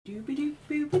Alright,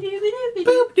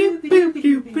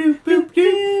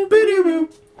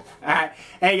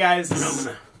 hey guys.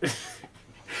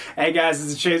 Hey guys,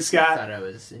 this is Chase Scott. I thought I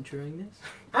was introing this.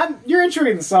 You're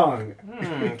introing the song.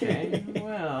 Okay,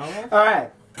 well.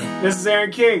 Alright, this is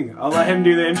Aaron King. I'll let him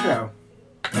do the intro.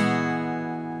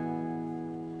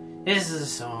 This is a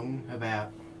song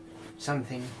about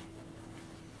something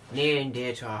near and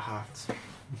dear to our hearts.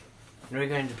 And we're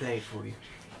going to play it for you.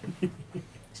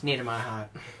 It's near to my heart.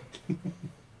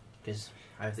 Because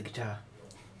I have the guitar.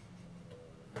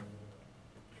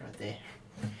 Right there.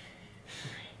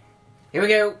 Here we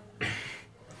go.